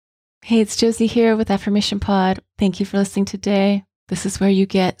Hey, it's Josie here with Affirmation Pod. Thank you for listening today. This is where you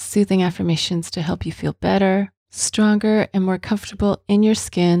get soothing affirmations to help you feel better, stronger, and more comfortable in your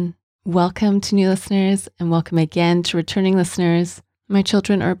skin. Welcome to new listeners and welcome again to returning listeners. My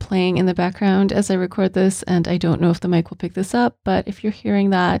children are playing in the background as I record this, and I don't know if the mic will pick this up, but if you're hearing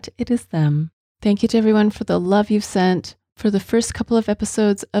that, it is them. Thank you to everyone for the love you've sent for the first couple of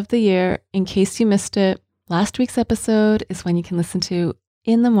episodes of the year. In case you missed it, last week's episode is one you can listen to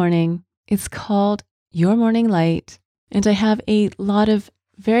in the morning. It's called Your Morning Light, and I have a lot of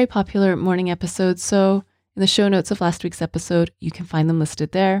very popular morning episodes, so in the show notes of last week's episode, you can find them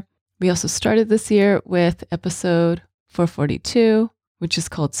listed there. We also started this year with episode 442, which is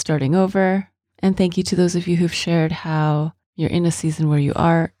called Starting Over, and thank you to those of you who've shared how you're in a season where you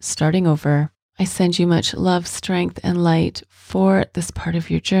are starting over. I send you much love, strength, and light for this part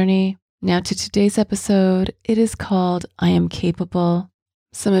of your journey. Now to today's episode. It is called I Am Capable.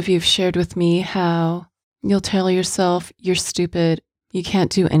 Some of you have shared with me how you'll tell yourself you're stupid, you can't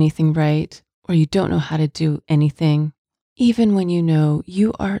do anything right, or you don't know how to do anything, even when you know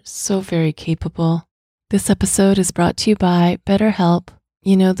you are so very capable. This episode is brought to you by BetterHelp.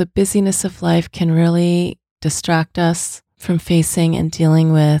 You know, the busyness of life can really distract us from facing and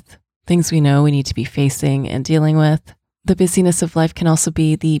dealing with things we know we need to be facing and dealing with. The busyness of life can also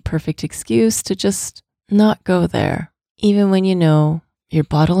be the perfect excuse to just not go there, even when you know you're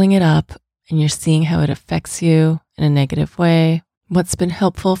bottling it up and you're seeing how it affects you in a negative way. What's been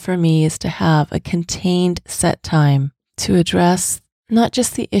helpful for me is to have a contained set time to address not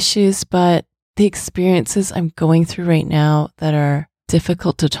just the issues, but the experiences I'm going through right now that are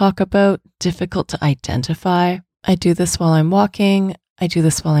difficult to talk about, difficult to identify. I do this while I'm walking. I do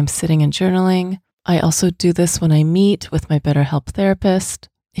this while I'm sitting and journaling. I also do this when I meet with my BetterHelp therapist.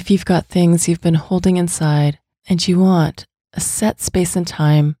 If you've got things you've been holding inside and you want a set space and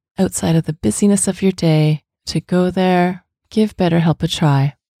time outside of the busyness of your day to go there, give BetterHelp a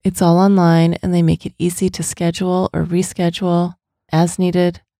try. It's all online and they make it easy to schedule or reschedule as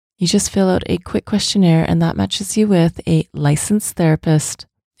needed. You just fill out a quick questionnaire and that matches you with a licensed therapist.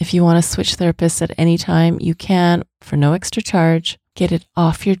 If you want to switch therapists at any time, you can for no extra charge. Get it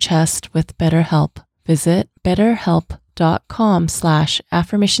off your chest with BetterHelp. Visit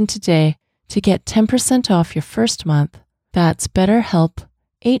betterhelp.com/affirmation today to get 10% off your first month. That's BetterHelp,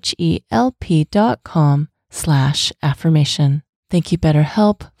 HELP.com/affirmation. Thank you,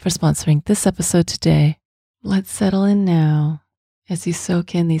 BetterHelp, for sponsoring this episode today. Let's settle in now as you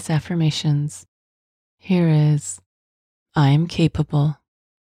soak in these affirmations. Here is, I am capable.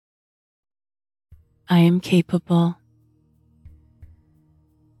 I am capable.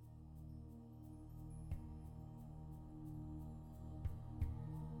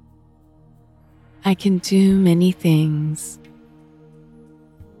 I can do many things.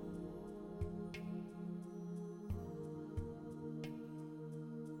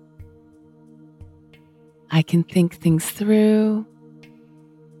 I can think things through.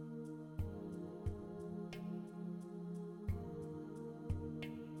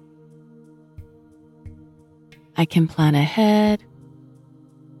 I can plan ahead.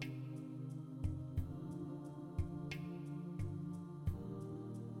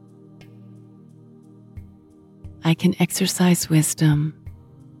 I can exercise wisdom.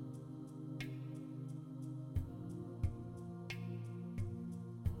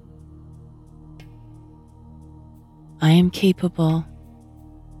 I am capable.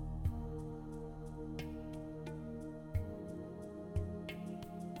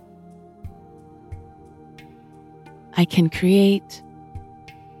 I can create.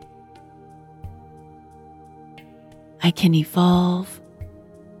 I can evolve.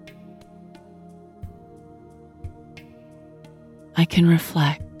 I can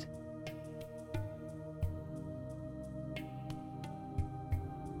reflect.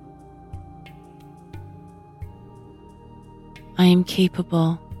 I am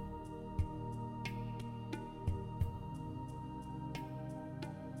capable.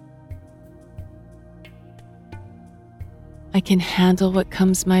 I can handle what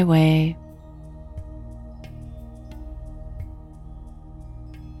comes my way.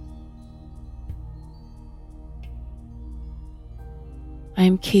 I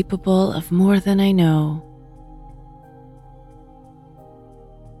am capable of more than I know.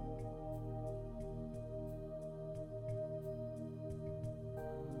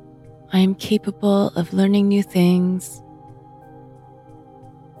 I am capable of learning new things.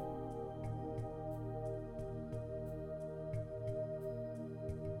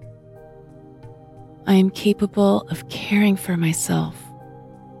 I am capable of caring for myself.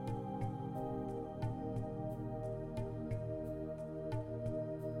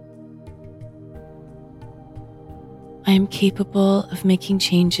 I am capable of making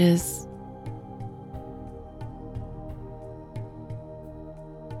changes.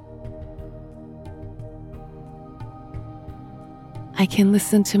 I can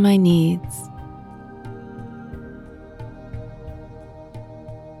listen to my needs.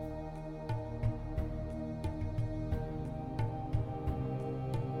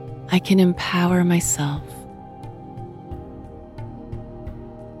 I can empower myself.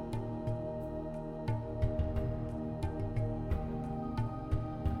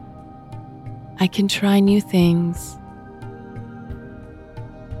 I can try new things.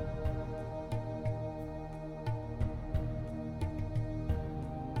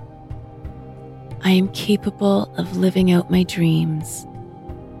 I am capable of living out my dreams.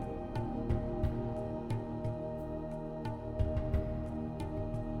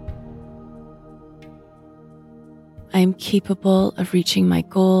 I am capable of reaching my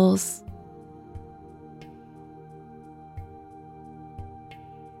goals.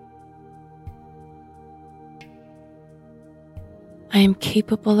 I am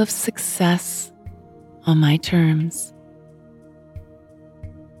capable of success on my terms.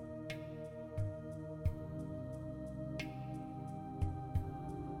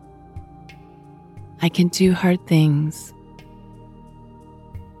 I can do hard things.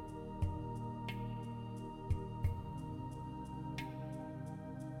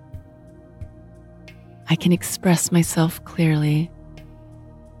 I can express myself clearly.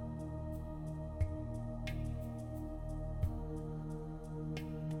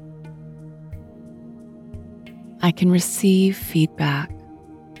 I can receive feedback.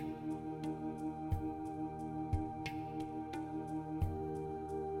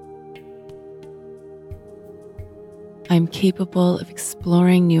 I'm capable of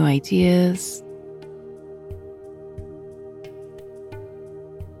exploring new ideas.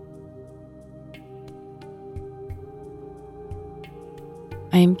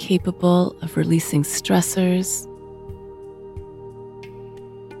 I am capable of releasing stressors.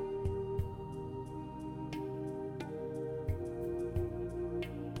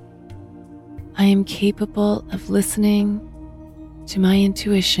 I am capable of listening to my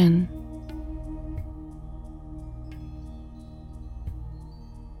intuition.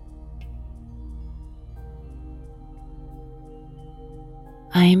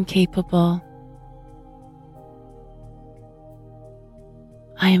 I am capable.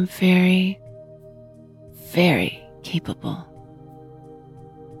 I am very, very capable.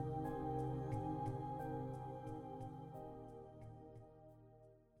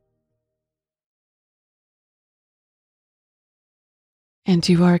 And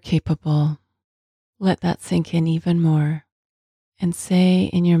you are capable. Let that sink in even more. And say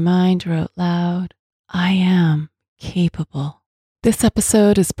in your mind or out loud, I am capable. This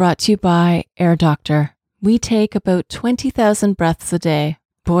episode is brought to you by Air Doctor. We take about 20,000 breaths a day.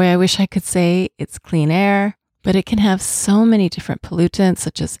 Boy, I wish I could say it's clean air, but it can have so many different pollutants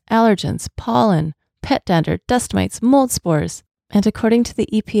such as allergens, pollen, pet dander, dust mites, mold spores. And according to the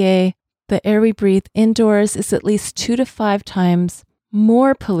EPA, the air we breathe indoors is at least 2 to 5 times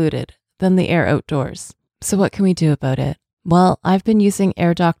more polluted than the air outdoors. So what can we do about it? Well, I've been using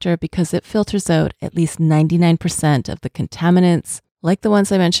Air Doctor because it filters out at least 99% of the contaminants, like the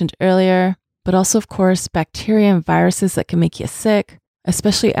ones I mentioned earlier, but also, of course, bacteria and viruses that can make you sick,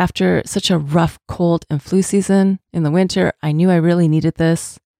 especially after such a rough cold and flu season in the winter. I knew I really needed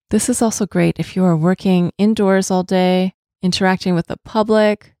this. This is also great if you are working indoors all day, interacting with the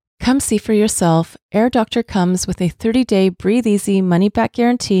public. Come see for yourself. Air Doctor comes with a 30-day breathe easy money back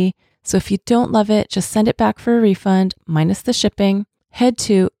guarantee. So if you don't love it, just send it back for a refund minus the shipping. Head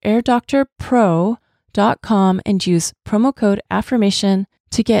to airdoctorpro.com and use promo code AFFIRMATION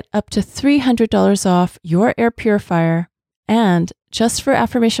to get up to $300 off your air purifier. And just for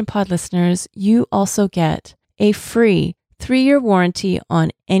Affirmation Pod listeners, you also get a free 3-year warranty on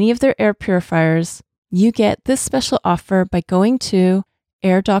any of their air purifiers. You get this special offer by going to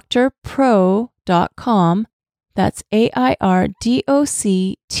airdoctorpro.com. That's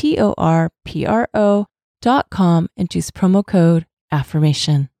airdoctorpro.com and use promo code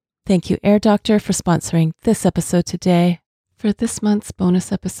AFFIRMATION. Thank you, Air Doctor, for sponsoring this episode today. For this month's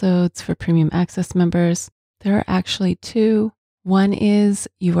bonus episodes for Premium Access members, there are actually 2. One is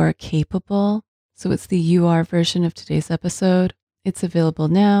You Are Capable. So it's the You Are version of today's episode. It's available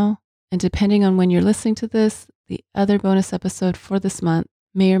now. And depending on when you're listening to this, the other bonus episode for this month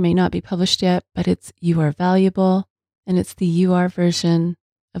may or may not be published yet, but it's You Are Valuable, and it's the You Are version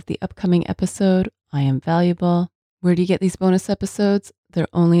of the upcoming episode, I Am Valuable. Where do you get these bonus episodes? They're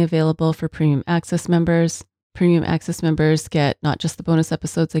only available for Premium Access members. Premium Access members get not just the bonus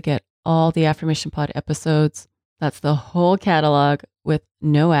episodes, they get all the Affirmation Pod episodes. That's the whole catalog with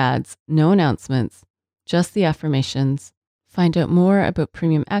no ads, no announcements, just the affirmations. Find out more about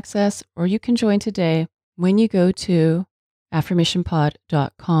premium access, or you can join today when you go to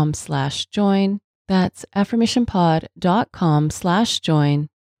affirmationpod.com/join. That's affirmationpod.com/join.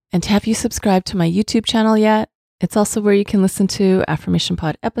 And have you subscribed to my YouTube channel yet? It's also where you can listen to Affirmation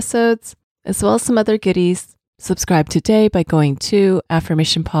Pod episodes, as well as some other goodies. Subscribe today by going to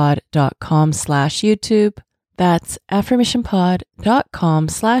affirmationpod.com/YouTube. That's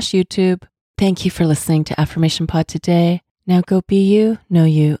affirmationpod.com/YouTube. Thank you for listening to Affirmation Pod today. Now go be you, know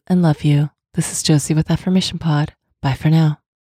you, and love you. This is Josie with Affirmation Pod. Bye for now.